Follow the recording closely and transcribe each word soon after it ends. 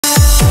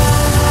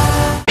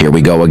Here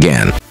we go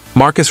again.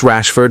 Marcus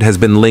Rashford has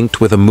been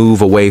linked with a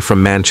move away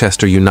from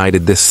Manchester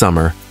United this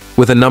summer,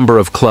 with a number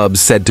of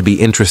clubs said to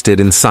be interested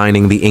in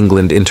signing the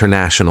England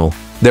international.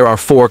 There are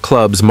 4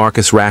 clubs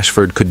Marcus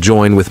Rashford could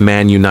join, with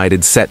Man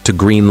United set to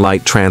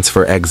green-light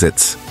transfer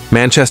exits.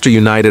 Manchester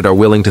United are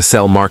willing to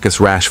sell Marcus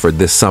Rashford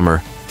this summer.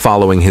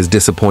 Following his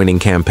disappointing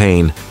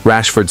campaign,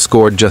 Rashford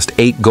scored just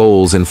 8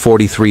 goals in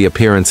 43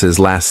 appearances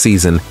last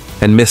season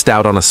and missed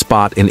out on a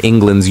spot in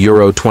England's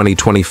Euro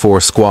 2024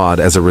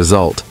 squad as a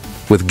result,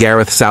 with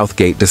Gareth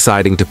Southgate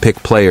deciding to pick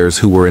players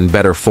who were in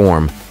better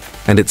form.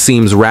 And it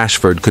seems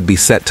Rashford could be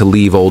set to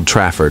leave Old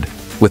Trafford,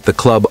 with the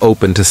club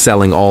open to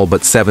selling all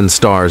but 7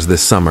 stars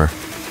this summer.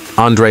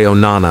 Andre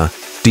Onana,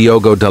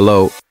 Diogo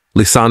Dalot,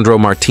 Lisandro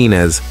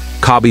Martinez,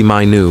 Kobbie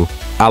Mainoo,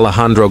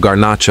 Alejandro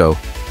Garnacho,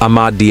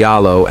 Amad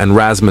Diallo and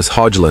Rasmus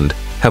Højlund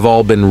have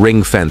all been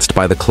ring-fenced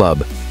by the club,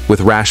 with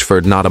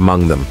Rashford not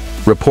among them.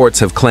 Reports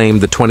have claimed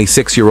the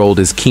 26-year-old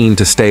is keen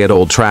to stay at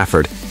Old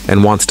Trafford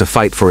and wants to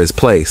fight for his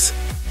place,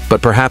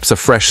 but perhaps a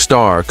fresh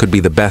star could be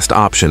the best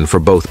option for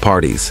both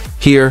parties.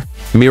 Here,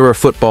 Mirror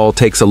Football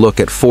takes a look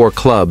at 4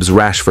 clubs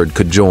Rashford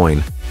could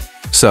join.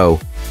 So,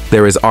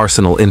 there is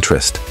Arsenal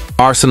interest.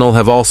 Arsenal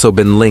have also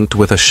been linked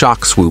with a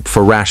shock swoop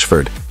for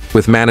Rashford,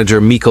 with manager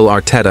Mikel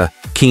Arteta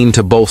keen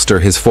to bolster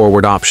his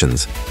forward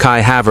options.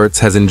 Kai Havertz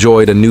has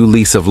enjoyed a new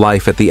lease of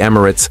life at the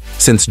Emirates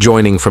since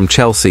joining from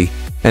Chelsea,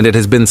 and it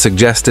has been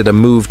suggested a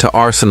move to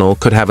Arsenal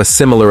could have a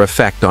similar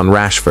effect on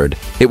Rashford.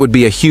 It would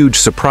be a huge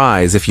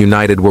surprise if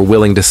United were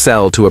willing to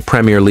sell to a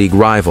Premier League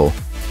rival,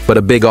 but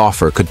a big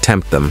offer could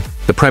tempt them.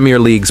 The Premier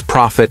League's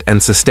Profit and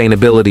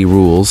Sustainability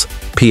Rules,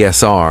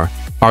 PSR,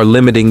 are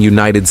limiting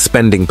United's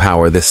spending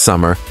power this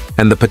summer,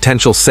 and the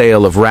potential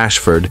sale of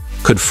Rashford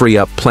could free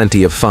up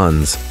plenty of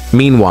funds.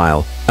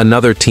 Meanwhile,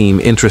 another team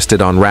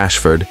interested on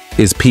Rashford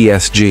is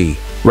PSG.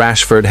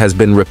 Rashford has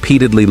been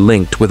repeatedly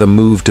linked with a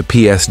move to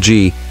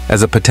PSG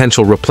as a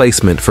potential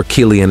replacement for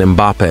Kylian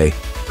Mbappe,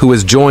 who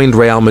has joined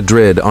Real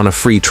Madrid on a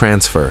free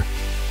transfer.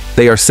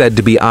 They are said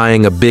to be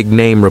eyeing a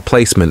big-name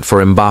replacement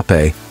for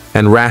Mbappe,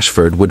 and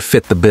Rashford would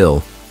fit the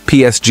bill.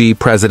 PSG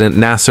president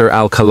Nasser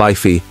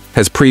Al-Khelaifi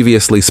has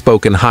previously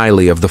spoken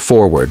highly of the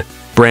forward,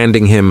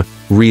 branding him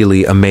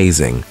really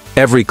amazing.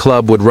 Every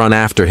club would run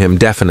after him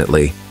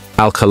definitely,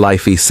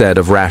 Al-Khelaifi said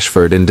of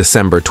Rashford in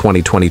December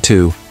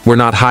 2022. We're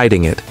not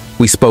hiding it.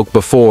 We spoke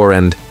before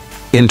and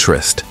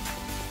interest.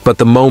 But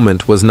the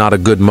moment was not a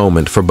good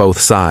moment for both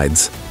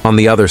sides. On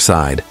the other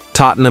side,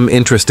 Tottenham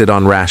interested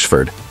on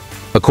Rashford.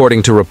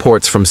 According to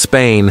reports from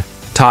Spain,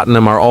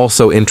 Tottenham are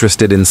also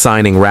interested in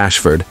signing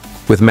Rashford,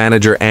 with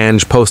manager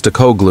Ange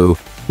Postecoglou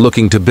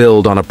looking to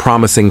build on a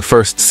promising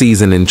first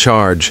season in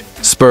charge.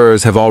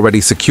 Spurs have already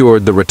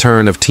secured the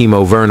return of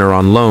Timo Werner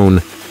on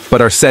loan,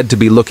 but are said to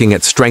be looking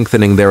at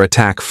strengthening their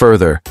attack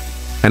further,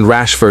 and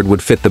Rashford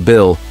would fit the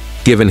bill,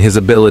 given his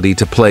ability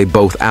to play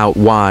both out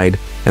wide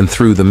and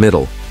through the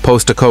middle.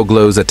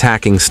 Postecoglou's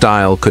attacking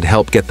style could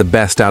help get the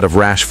best out of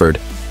Rashford,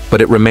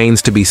 but it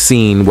remains to be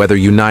seen whether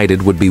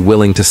United would be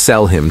willing to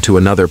sell him to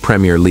another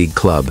Premier League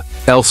club.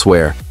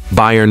 Elsewhere,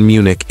 Bayern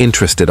Munich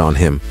interested on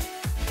him.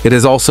 It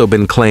has also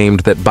been claimed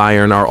that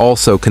Bayern are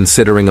also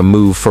considering a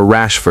move for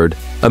Rashford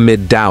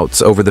amid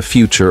doubts over the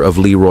future of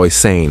Leroy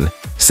Sane.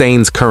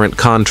 Sane's current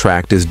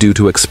contract is due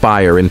to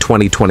expire in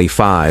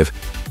 2025,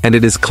 and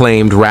it is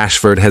claimed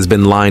Rashford has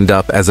been lined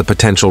up as a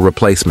potential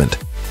replacement.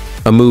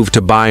 A move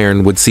to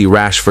Bayern would see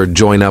Rashford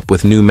join up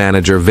with new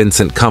manager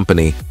Vincent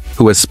Kompany,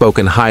 who has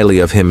spoken highly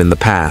of him in the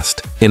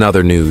past. In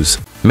other news,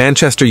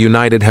 Manchester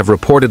United have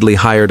reportedly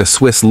hired a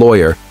Swiss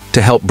lawyer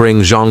to help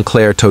bring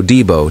Jean-Claire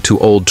Todibo to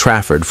Old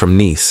Trafford from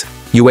Nice.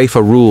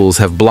 UEFA rules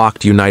have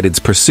blocked United's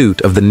pursuit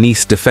of the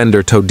Nice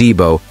defender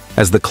Todibo,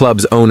 as the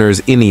club's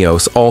owners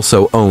Ineos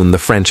also own the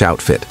French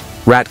outfit.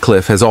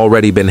 Ratcliffe has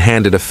already been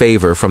handed a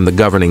favor from the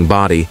governing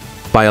body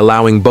by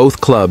allowing both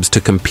clubs to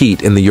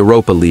compete in the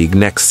Europa League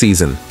next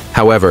season.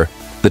 However,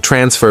 the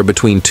transfer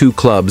between 2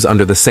 clubs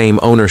under the same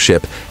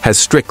ownership has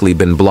strictly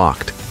been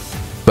blocked.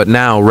 But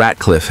now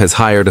Ratcliffe has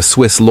hired a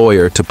Swiss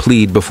lawyer to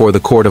plead before the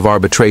Court of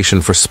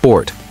Arbitration for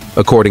Sport,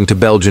 according to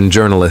Belgian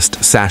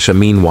journalist Sacha.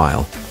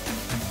 Meanwhile,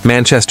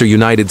 Manchester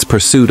United's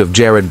pursuit of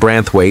Jared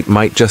Branthwaite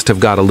might just have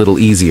got a little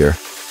easier.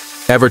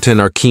 Everton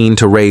are keen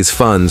to raise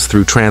funds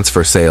through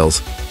transfer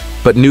sales,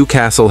 but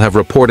Newcastle have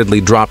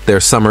reportedly dropped their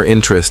summer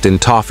interest in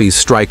Toffee's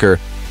striker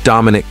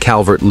Dominic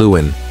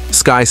Calvert-Lewin.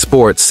 Sky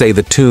Sports say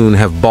the Toon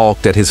have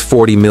balked at his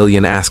 $40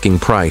 million asking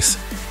price.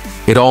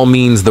 It all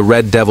means the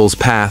Red Devils'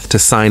 path to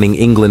signing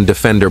England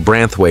defender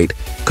Branthwaite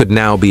could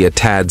now be a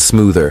tad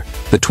smoother.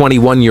 The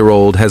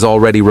 21-year-old has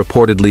already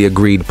reportedly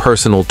agreed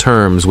personal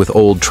terms with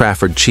Old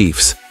Trafford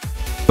Chiefs,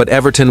 but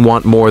Everton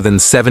want more than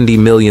 £70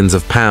 million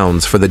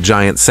for the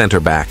giant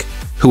centre-back,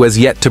 who has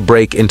yet to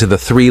break into the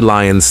Three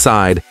Lions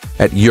side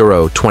at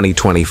Euro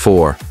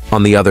 2024.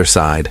 On the other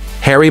side,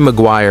 Harry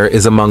Maguire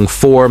is among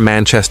 4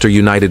 Manchester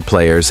United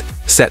players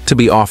set to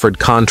be offered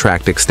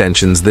contract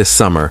extensions this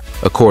summer,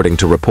 according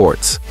to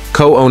reports.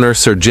 Co-owner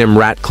Sir Jim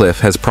Ratcliffe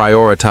has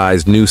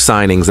prioritized new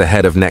signings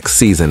ahead of next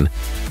season,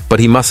 but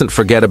he mustn't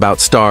forget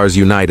about stars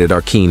United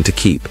are keen to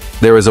keep.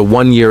 There is a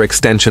one-year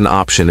extension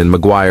option in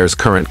Maguire's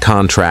current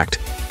contract,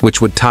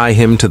 which would tie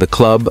him to the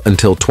club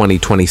until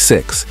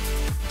 2026.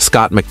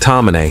 Scott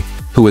McTominay,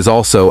 who is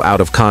also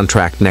out of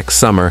contract next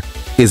summer,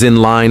 is in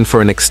line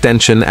for an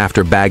extension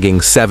after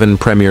bagging 7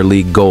 Premier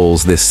League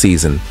goals this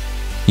season.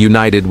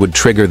 United would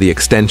trigger the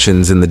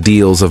extensions in the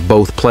deals of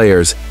both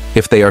players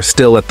if they are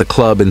still at the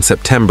club in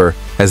September,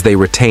 as they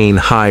retain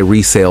high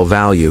resale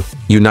value.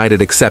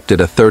 United accepted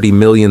a £30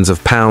 million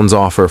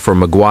offer for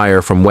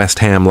Maguire from West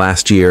Ham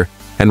last year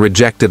and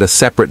rejected a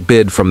separate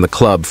bid from the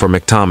club for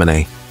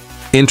McTominay.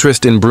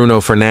 Interest in Bruno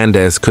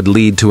Fernandes could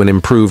lead to an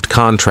improved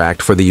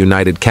contract for the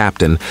United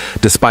captain,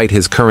 despite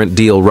his current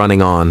deal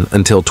running on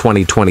until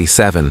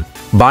 2027.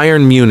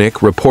 Bayern Munich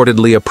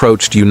reportedly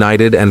approached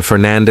United and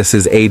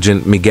Fernandes's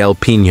agent Miguel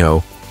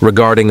Pino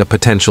regarding a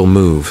potential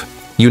move.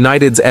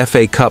 United's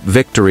FA Cup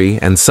victory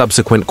and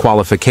subsequent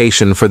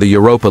qualification for the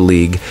Europa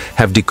League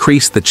have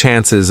decreased the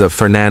chances of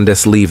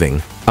Fernandes leaving.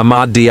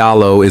 Amad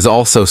Diallo is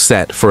also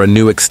set for a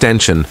new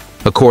extension,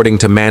 according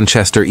to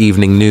Manchester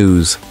Evening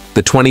News.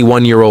 The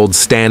 21-year-old's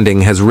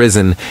standing has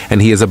risen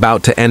and he is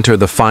about to enter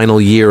the final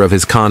year of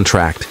his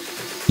contract.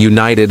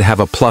 United have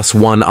a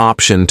 +1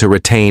 option to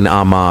retain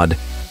Amad,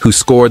 who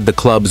scored the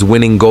club's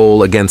winning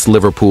goal against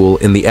Liverpool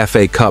in the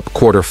FA Cup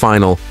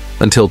quarter-final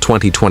until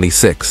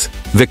 2026.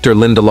 Victor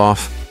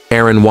Lindelof,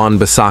 Aaron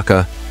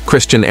Wan-Bissaka,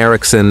 Christian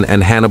Eriksen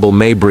and Hannibal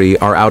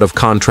Mejbri are out of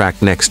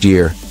contract next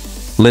year.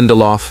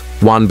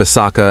 Lindelof,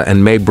 Wan-Bissaka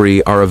and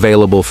Mejbri are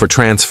available for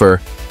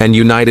transfer, and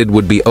United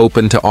would be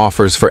open to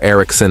offers for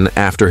Eriksen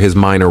after his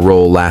minor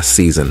role last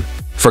season.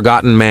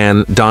 Forgotten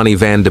man Donny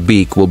van de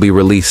Beek will be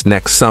released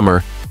next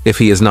summer if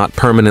he is not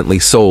permanently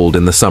sold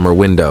in the summer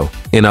window.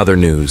 In other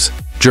news,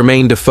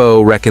 Jermaine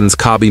Defoe reckons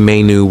Kobbie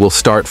Mainoo will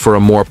start for a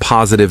more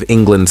positive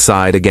England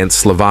side against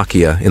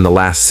Slovakia in the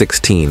last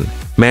 16.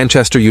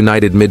 Manchester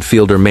United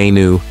midfielder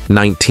Mainoo,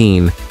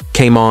 19,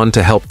 came on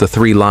to help the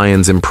Three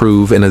Lions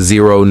improve in a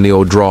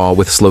 0-0 draw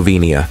with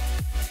Slovenia.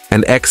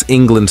 And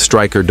ex-England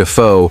striker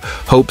Defoe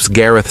hopes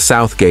Gareth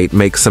Southgate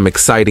makes some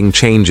exciting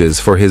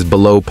changes for his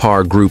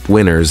below-par group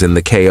winners in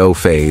the KO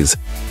phase,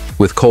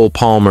 with Cole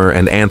Palmer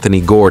and Anthony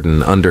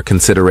Gordon under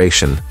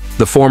consideration.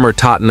 The former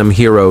Tottenham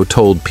hero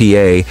told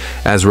PA,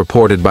 as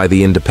reported by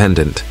The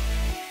Independent,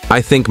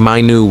 "I think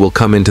Mainoo will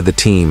come into the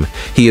team.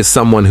 He is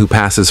someone who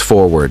passes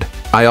forward.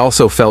 I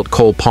also felt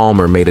Cole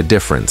Palmer made a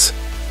difference.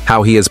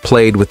 How he has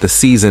played with the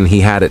season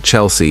he had at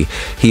Chelsea,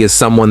 he is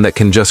someone that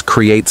can just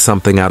create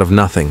something out of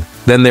nothing.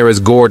 Then there is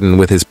Gordon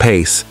with his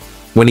pace.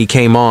 When he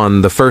came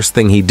on, the first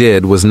thing he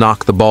did was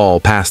knock the ball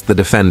past the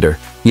defender.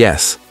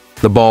 Yes,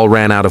 the ball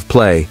ran out of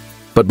play,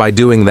 but by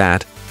doing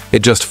that,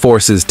 it just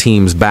forces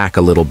teams back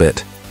a little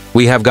bit.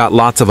 We have got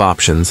lots of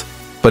options,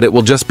 but it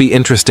will just be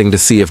interesting to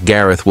see if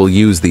Gareth will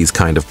use these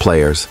kind of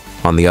players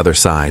on the other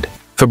side."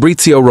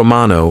 Fabrizio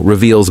Romano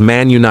reveals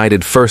Man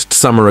United first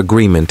summer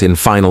agreement in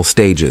final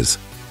stages.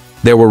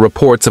 There were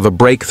reports of a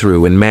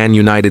breakthrough in Man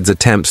United's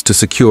attempts to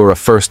secure a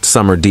first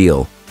summer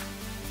deal.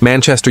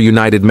 Manchester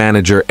United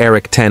manager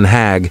Erik ten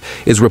Hag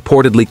is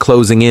reportedly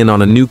closing in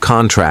on a new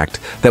contract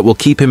that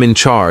will keep him in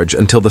charge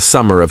until the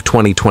summer of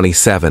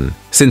 2027.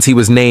 Since he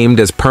was named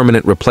as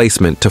permanent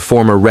replacement to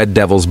former Red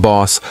Devils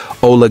boss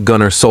Ole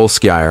Gunnar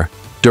Solskjaer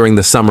during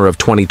the summer of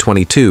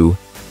 2022,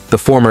 the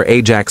former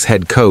Ajax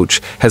head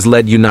coach has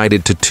led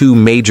United to 2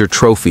 major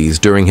trophies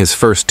during his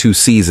first 2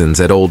 seasons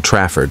at Old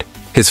Trafford.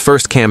 His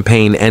first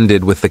campaign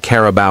ended with the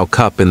Carabao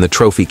Cup in the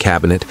trophy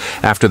cabinet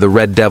after the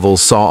Red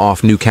Devils saw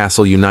off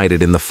Newcastle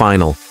United in the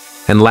final,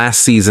 and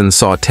last season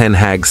saw Ten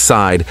Hag's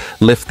side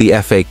lift the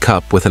FA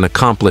Cup with an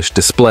accomplished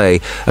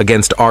display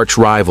against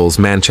arch-rivals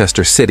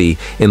Manchester City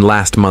in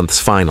last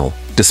month's final.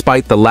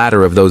 Despite the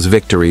latter of those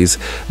victories,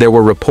 there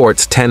were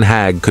reports Ten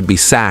Hag could be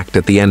sacked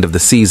at the end of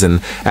the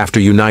season after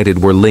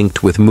United were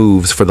linked with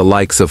moves for the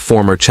likes of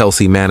former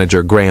Chelsea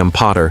manager Graham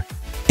Potter,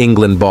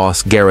 England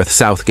boss Gareth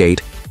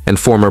Southgate, and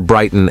former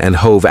Brighton and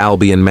Hove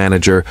Albion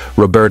manager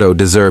Roberto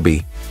De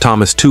Zerbi.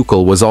 Thomas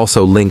Tuchel was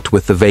also linked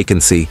with the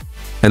vacancy,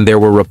 and there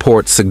were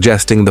reports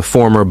suggesting the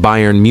former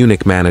Bayern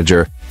Munich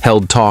manager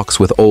held talks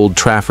with Old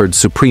Trafford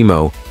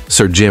Supremo,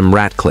 Sir Jim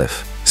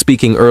Ratcliffe.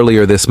 Speaking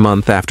earlier this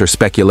month after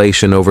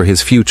speculation over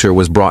his future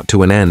was brought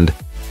to an end,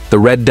 the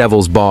Red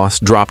Devils boss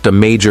dropped a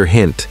major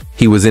hint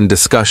he was in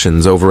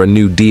discussions over a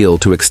new deal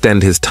to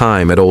extend his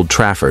time at Old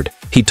Trafford.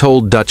 He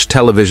told Dutch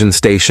television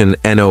station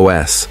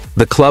NOS,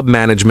 "The club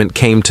management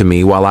came to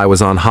me while I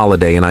was on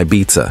holiday in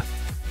Ibiza.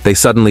 They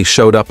suddenly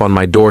showed up on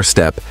my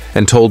doorstep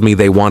and told me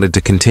they wanted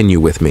to continue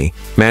with me.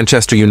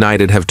 Manchester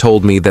United have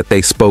told me that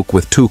they spoke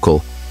with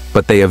Tuchel,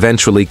 but they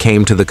eventually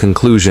came to the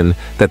conclusion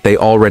that they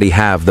already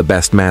have the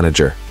best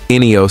manager.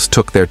 Ineos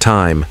took their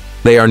time.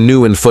 They are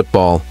new in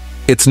football.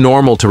 It's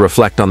normal to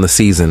reflect on the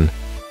season.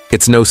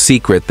 It's no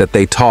secret that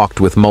they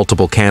talked with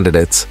multiple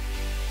candidates.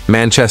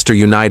 Manchester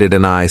United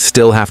and I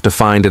still have to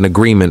find an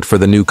agreement for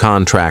the new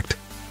contract.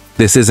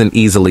 This isn't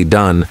easily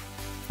done.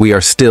 We are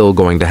still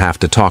going to have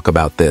to talk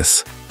about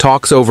this."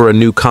 Talks over a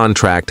new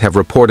contract have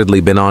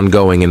reportedly been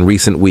ongoing in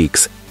recent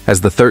weeks,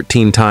 as the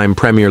 13-time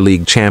Premier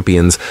League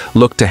champions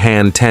look to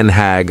hand Ten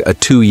Hag a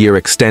 2-year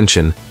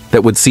extension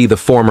that would see the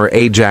former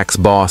Ajax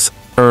boss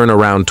earn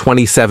around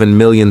 £27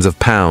 million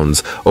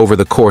over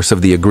the course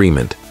of the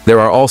agreement. There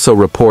are also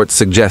reports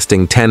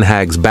suggesting Ten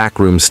Hag's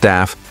backroom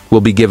staff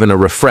will be given a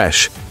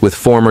refresh, with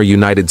former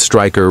United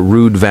striker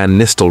Ruud van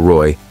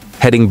Nistelrooy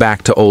heading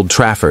back to Old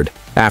Trafford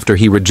after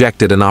he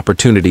rejected an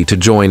opportunity to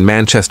join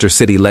Manchester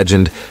City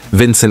legend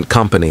Vincent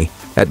Kompany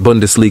at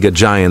Bundesliga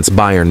giants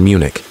Bayern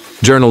Munich.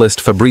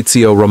 Journalist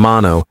Fabrizio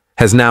Romano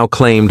has now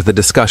claimed the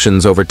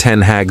discussions over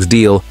Ten Hag's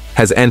deal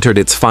has entered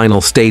its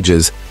final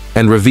stages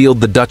and revealed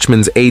the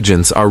Dutchman's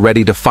agents are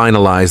ready to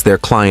finalize their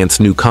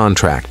client's new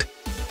contract.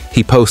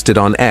 He posted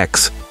on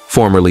X,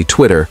 formerly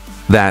Twitter,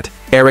 that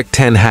Erik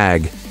Ten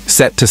Hag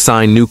set to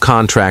sign new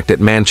contract at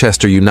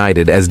Manchester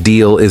United as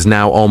deal is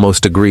now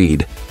almost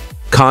agreed.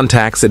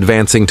 Contacts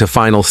advancing to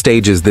final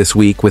stages this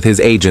week with his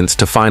agents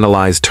to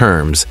finalize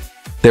terms.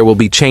 There will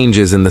be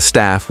changes in the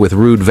staff with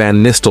Ruud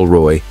van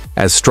Nistelrooy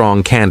as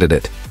strong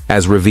candidate,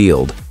 as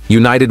revealed.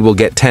 United will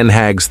get Ten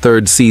Hag's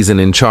third season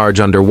in charge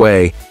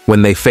underway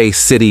when they face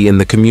City in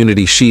the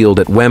Community Shield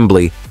at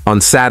Wembley on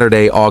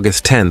Saturday,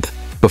 August 10th,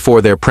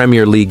 before their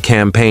Premier League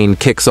campaign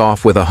kicks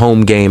off with a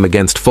home game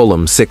against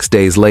Fulham 6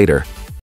 days later.